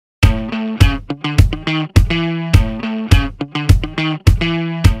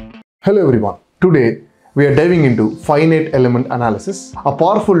Hello everyone. Today we are diving into finite element analysis, a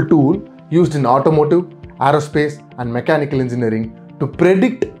powerful tool used in automotive, aerospace and mechanical engineering to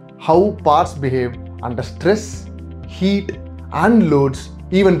predict how parts behave under stress, heat and loads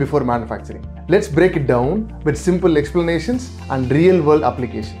even before manufacturing. Let's break it down with simple explanations and real-world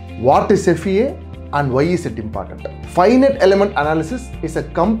application. What is FEA and why is it important? Finite element analysis is a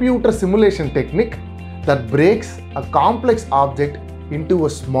computer simulation technique that breaks a complex object into a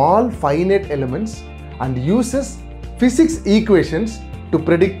small finite elements and uses physics equations to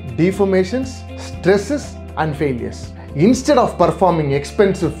predict deformations, stresses and failures. Instead of performing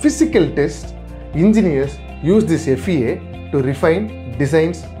expensive physical tests, engineers use this FEA to refine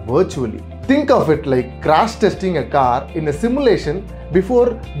designs virtually. Think of it like crash testing a car in a simulation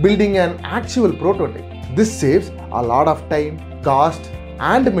before building an actual prototype. This saves a lot of time, cost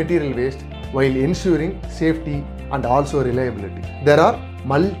and material waste while ensuring safety and also reliability. There are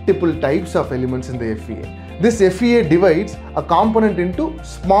multiple types of elements in the FEA. This FEA divides a component into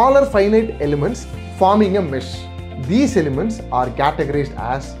smaller finite elements forming a mesh. These elements are categorized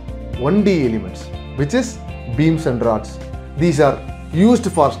as 1D elements, which is beams and rods. These are used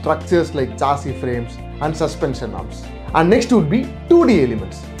for structures like chassis frames and suspension arms. And next would be 2D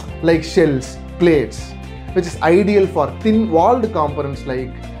elements like shells, plates, which is ideal for thin-walled components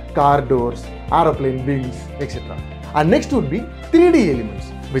like car doors, aeroplane wings, etc. And next would be 3D elements,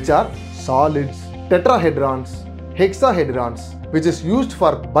 which are solids, tetrahedrons, hexahedrons, which is used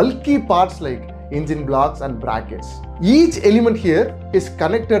for bulky parts like engine blocks and brackets. Each element here is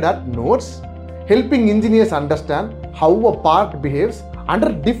connected at nodes, helping engineers understand how a part behaves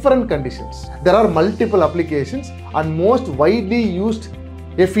under different conditions. There are multiple applications and most widely used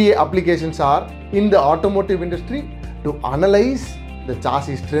FEA applications are in the automotive industry to analyze the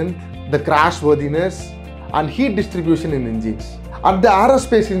chassis strength, the crash worthiness and heat distribution in engines. At the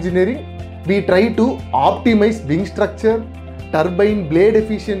aerospace engineering, we try to optimize wing structure, turbine blade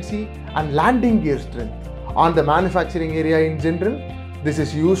efficiency and landing gear strength. On the manufacturing area in general, this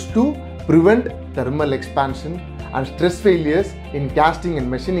is used to prevent thermal expansion and stress failures in casting and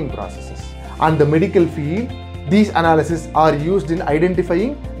machining processes. On the medical field, these analyses are used in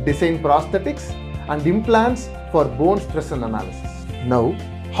identifying design prosthetics and implants for bone stress and analysis. Now,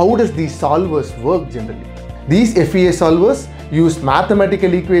 how does these solvers work generally? These FEA solvers use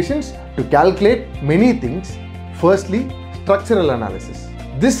mathematical equations to calculate many things. Firstly, structural analysis.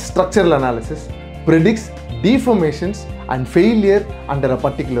 This structural analysis predicts deformations and failure under a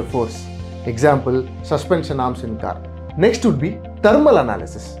particular force. Example, suspension arms in car. Next would be thermal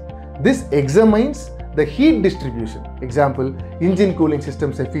analysis. This examines the heat distribution. Example, engine cooling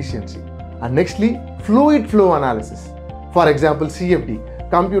systems efficiency. And nextly, fluid flow analysis. For example, CFD,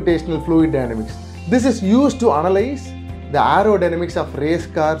 computational fluid dynamics. This is used to analyze the aerodynamics of race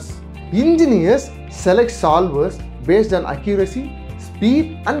cars. Engineers select solvers based on accuracy,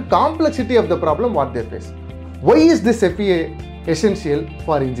 speed and complexity of the problem what they face. Why is this FEA essential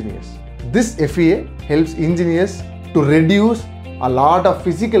for engineers? This FEA helps engineers to reduce a lot of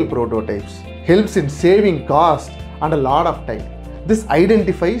physical prototypes, helps in saving cost and a lot of time. This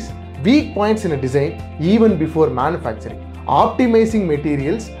identifies weak points in a design even before manufacturing, optimizing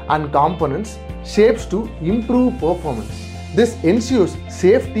materials and components shapes to improve performance. This ensures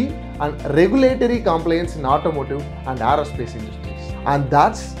safety and regulatory compliance in automotive and aerospace industries. And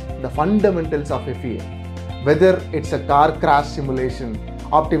that's the fundamentals of FEA. Whether it's a car crash simulation,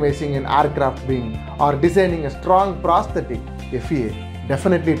 optimizing an aircraft wing, or designing a strong prosthetic, FEA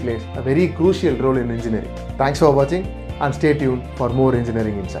definitely plays a very crucial role in engineering. Thanks for watching and stay tuned for more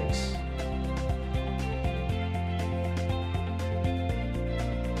engineering insights.